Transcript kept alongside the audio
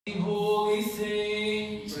Holy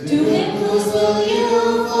saints, to him whose will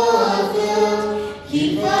you fulfill,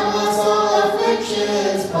 keep from us all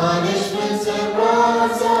afflictions, punishments, and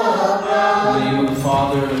wrongs of wrong. in the name of the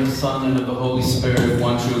Father, and of the Son, and of the Holy Spirit,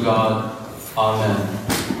 one true God. Amen.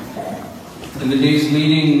 In the days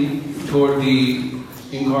leading toward the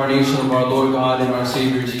incarnation of our Lord God and our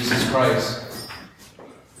Savior Jesus Christ,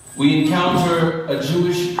 we encounter a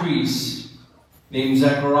Jewish priest named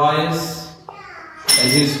Zacharias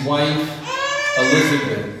and his wife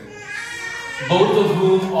Elizabeth, both of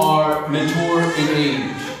whom are mature in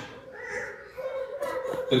age.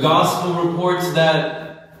 The Gospel reports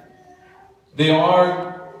that they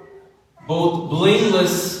are both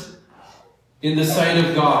blameless in the sight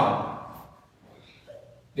of God.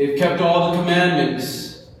 They've kept all the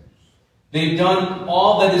commandments. They've done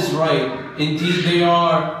all that is right. Indeed, they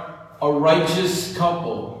are a righteous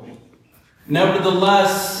couple.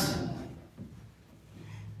 Nevertheless,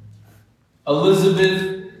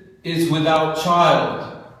 Elizabeth is without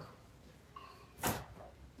child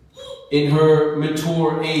in her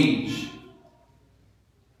mature age.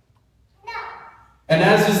 And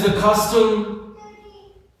as is the custom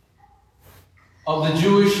of the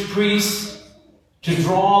Jewish priest to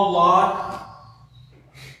draw a lot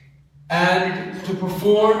and to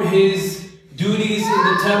perform his duties in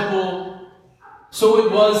the temple, so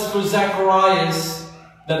it was for Zacharias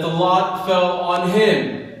that the lot fell on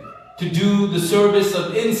him to do the service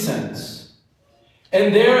of incense.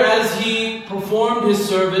 And there, as he performed his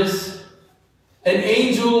service, an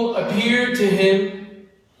angel appeared to him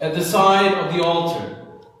at the side of the altar.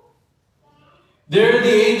 There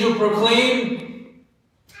the angel proclaimed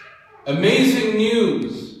amazing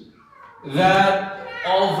news that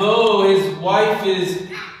although his wife is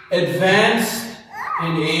advanced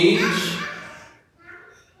in age,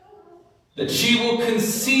 that she will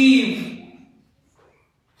conceive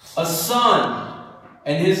a son,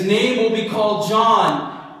 and his name will be called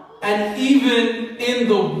John, and even in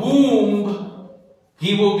the womb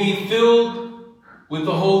he will be filled with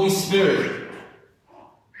the Holy Spirit.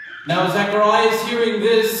 Now Zacharias, hearing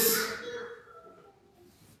this,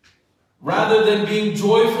 rather than being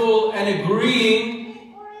joyful and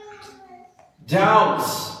agreeing,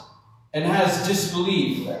 doubts and has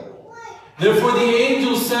disbelief. Therefore the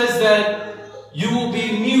angel says that you will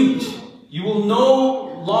be mute. You will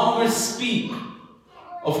no longer speak.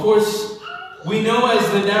 Of course, we know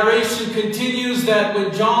as the narration continues that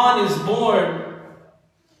when John is born,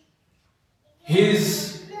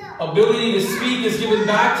 his ability to speak is given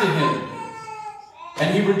back to him.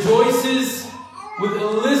 And he rejoices with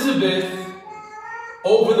Elizabeth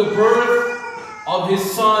over the birth of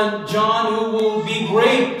his son John, who will be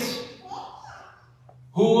great,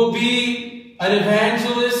 who will be an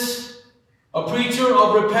evangelist, a preacher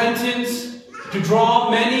of repentance, to draw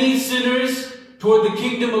many sinners toward the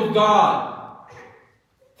kingdom of God.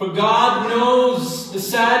 For God knows the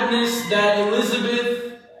sadness that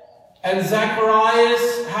Elizabeth and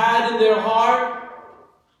Zacharias had in their heart,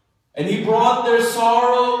 and he brought their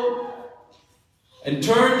sorrow and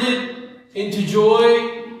turned it into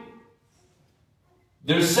joy,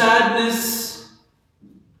 their sadness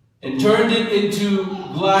and turned it into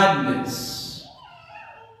gladness.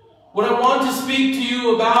 What I want to speak to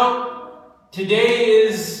you about today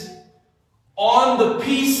is on the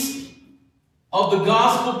piece of the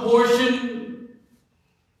gospel portion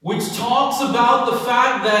which talks about the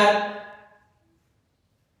fact that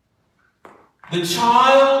the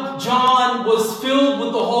child John was filled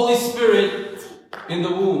with the Holy Spirit in the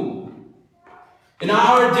womb. In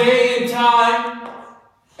our day and time,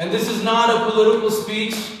 and this is not a political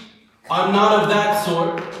speech, I'm not of that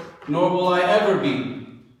sort, nor will I ever be.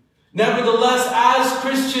 Nevertheless, as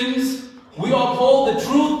Christians, we uphold the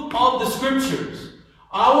truth of the Scriptures.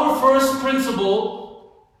 Our first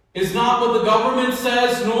principle is not what the government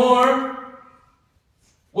says, nor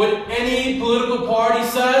what any political party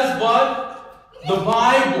says, but the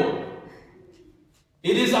Bible.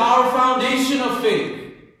 It is our foundation of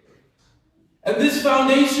faith. And this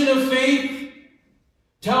foundation of faith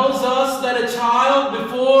tells us that a child,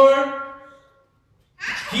 before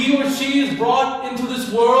he or she is brought into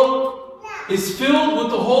this world, is filled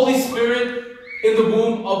with the Holy Spirit in the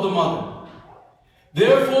womb of the mother.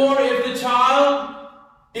 Therefore, if the child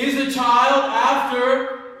is a child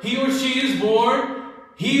after he or she is born,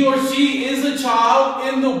 he or she is a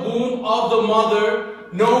child in the womb of the mother,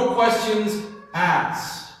 no questions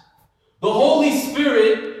asked. The Holy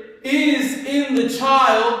Spirit is in the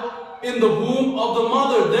child in the womb of the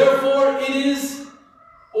mother. Therefore, it is,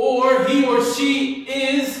 or he or she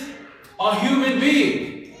is, a human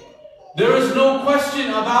being. There is no question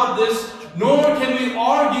about this nor can we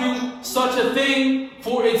argue such a thing,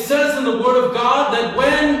 for it says in the Word of God that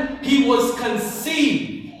when he was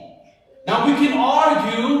conceived. Now we can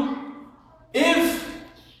argue if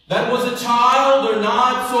that was a child or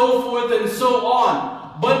not, so forth and so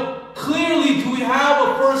on. But clearly, do we have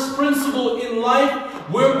a first principle in life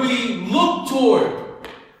where we look toward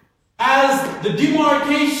as the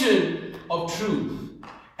demarcation of truth?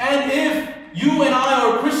 And if you and I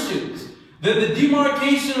are Christians, then the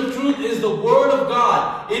demarcation of truth is the Word of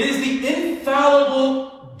God. It is the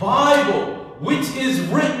infallible Bible, which is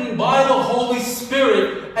written by the Holy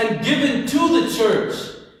Spirit and given to the church,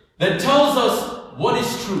 that tells us what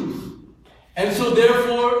is truth. And so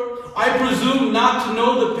therefore, I presume not to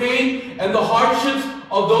know the pain and the hardships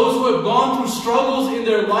of those who have gone through struggles in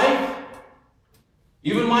their life.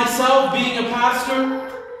 Even myself, being a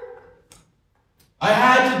pastor, I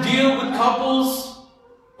had to deal with couples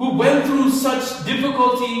who went through such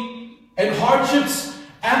difficulty and hardships,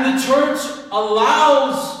 and the church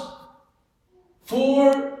allows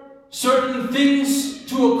for certain things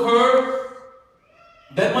to occur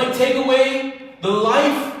that might take away the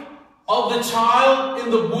life of the child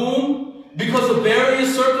in the womb because of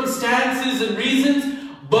various circumstances and reasons,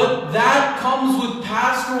 but that comes with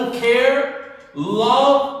pastoral care,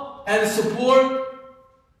 love, and support.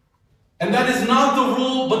 And that is not the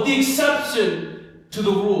rule, but the exception to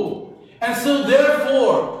the rule. And so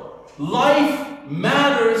therefore, life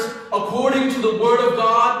matters according to the Word of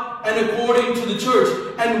God and according to the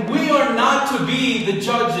church. And we are not to be the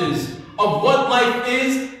judges of what life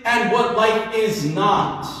is and what life is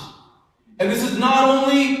not. And this is not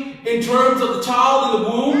only in terms of the child in the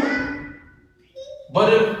womb,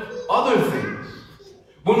 but of other things.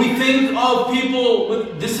 When we think of people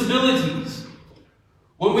with disabilities,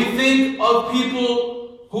 when we think of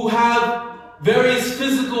people who have various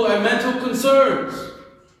physical and mental concerns,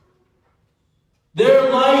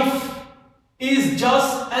 their life is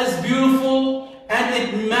just as beautiful and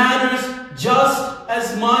it matters just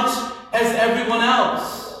as much as everyone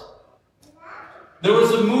else. There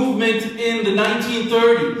was a movement in the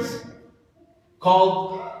 1930s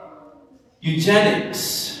called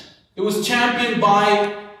eugenics. It was championed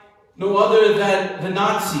by no other than the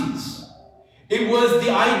Nazis. It was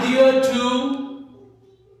the idea to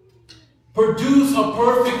produce a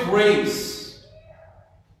perfect race.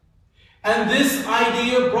 And this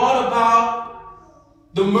idea brought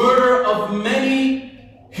about the murder of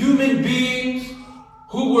many human beings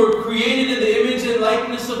who were created in the image and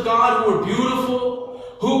likeness of God, who were beautiful,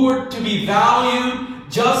 who were to be valued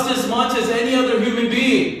just as much as any other human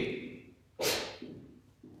being.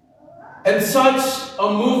 And such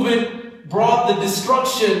a movement brought the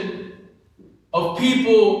destruction of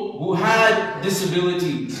people who had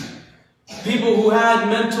disabilities, people who had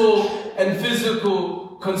mental and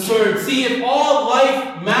physical concerns. See, if all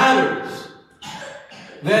life matters,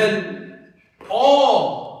 then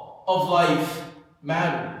all of life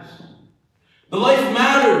matters. The life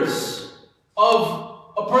matters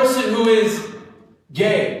of a person who is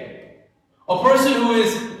gay, a person who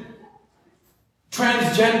is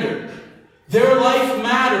transgender. Their life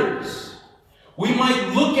matters. We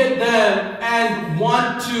might look at them and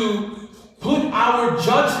want to put our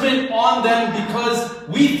judgment on them because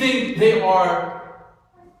we think they are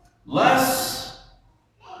less.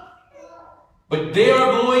 But they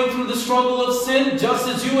are going through the struggle of sin just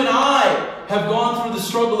as you and I have gone through the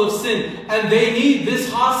struggle of sin. And they need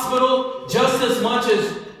this hospital just as much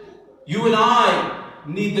as you and I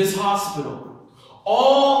need this hospital.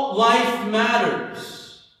 All life matters.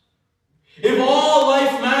 If all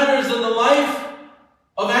life matters, then the life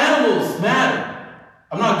of animals matter.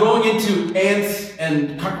 I'm not going into ants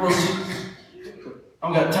and cockroaches. I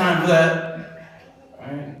don't got time for that. All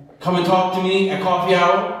right. Come and talk to me at coffee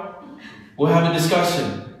hour. We'll have a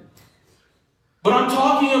discussion. But I'm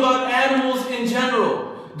talking about animals in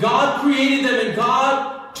general. God created them, and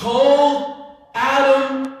God told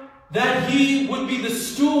Adam that he would be the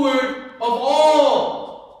steward of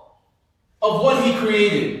all of what he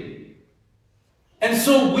created. And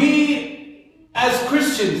so we, as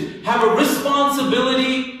Christians, have a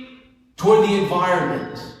responsibility toward the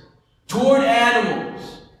environment, toward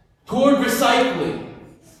animals, toward recycling,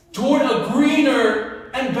 toward a greener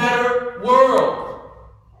and better world.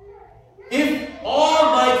 If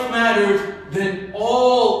all life matters, then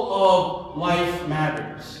all of life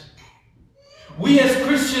matters. We as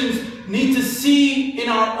Christians need to see in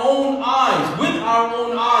our own eyes, with our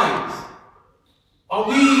own eyes. Are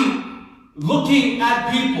we looking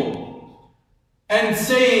at people and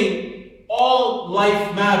saying, all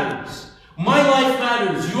life matters? My life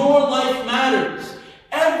matters. Your life matters.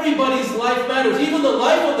 everybody's life matters. Even the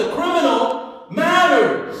life of the criminal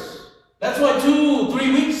matters. That's why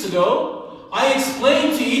 2-3 weeks ago, I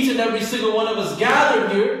explained to each and every single one of us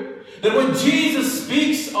gathered here that when Jesus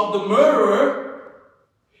speaks of the murderer,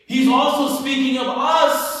 he's also speaking of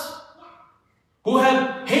us who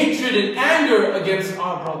have hatred and anger against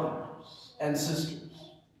our brothers and sisters.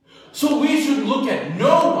 So we should look at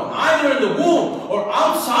no one, either in the womb or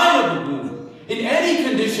outside of the womb, in any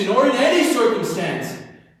condition or in any circumstance,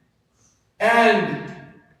 and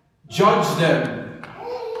judge them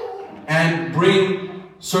and bring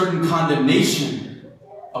certain condemnation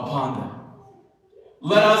upon them.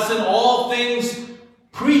 Let us in all things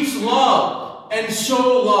preach love and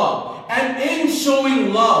show love, and in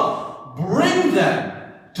showing love, bring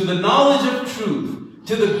them to the knowledge of truth,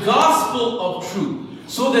 to the gospel of truth,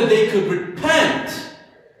 so that they could repent,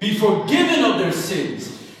 be forgiven of their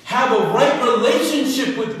sins, have a right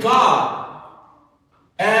relationship with God,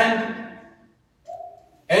 and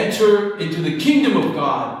enter into the kingdom of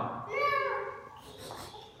God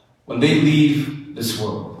when they leave this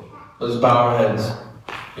world. Let's bow our heads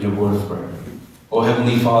in a word of prayer. Oh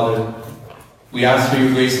Heavenly Father, we ask for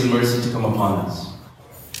your grace and mercy to come upon us,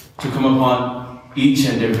 to come upon each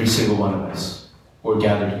and every single one of us who are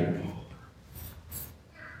gathered here.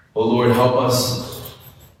 Oh Lord, help us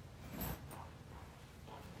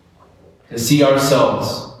to see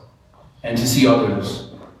ourselves and to see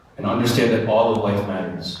others and understand that all of life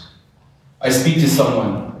matters. I speak to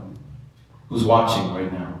someone who's watching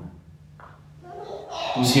right now,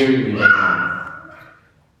 who's hearing me right now.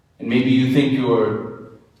 And maybe you think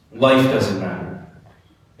your life doesn't matter.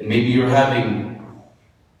 And maybe you're having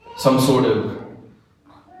some sort of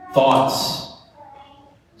thoughts,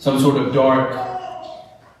 some sort of dark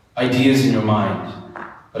ideas in your mind.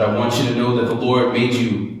 But I want you to know that the Lord made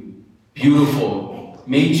you beautiful,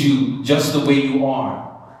 made you just the way you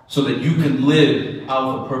are, so that you can live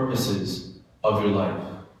out the purposes of your life.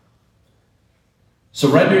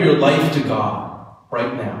 Surrender your life to God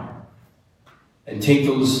right now and take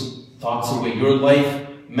those thoughts away. Your life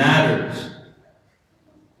matters.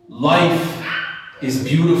 Life is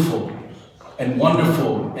beautiful and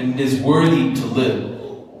wonderful and is worthy to live.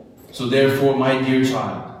 So therefore, my dear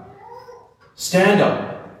child, stand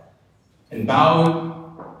up and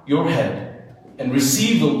bow your head and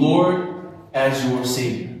receive the Lord as your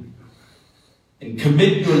Savior. And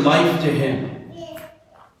commit your life to Him.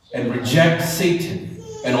 And reject Satan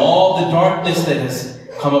and all the darkness that has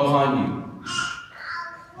come upon you.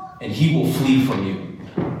 And he will flee from you.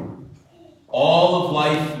 All of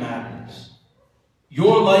life matters.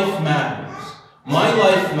 Your life matters. My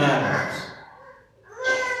life matters.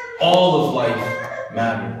 All of life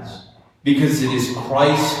matters. Because it is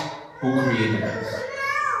Christ who created us.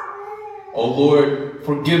 Oh Lord,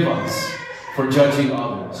 forgive us for judging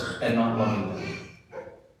others and not loving them.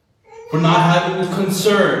 For not having a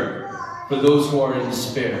concern for those who are in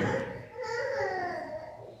despair.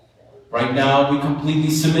 Right now, we completely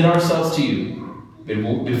submit ourselves to you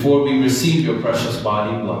before we receive your precious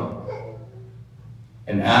body and blood.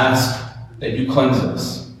 And ask that you cleanse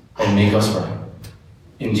us and make us right.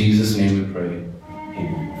 In Jesus' name we pray.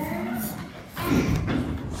 Amen.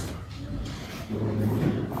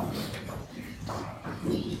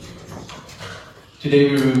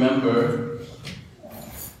 Today we remember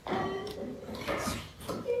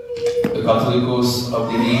the Catholicos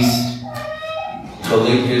of the East, the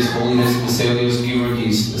late His Holiness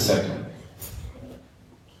Gheevarghese II.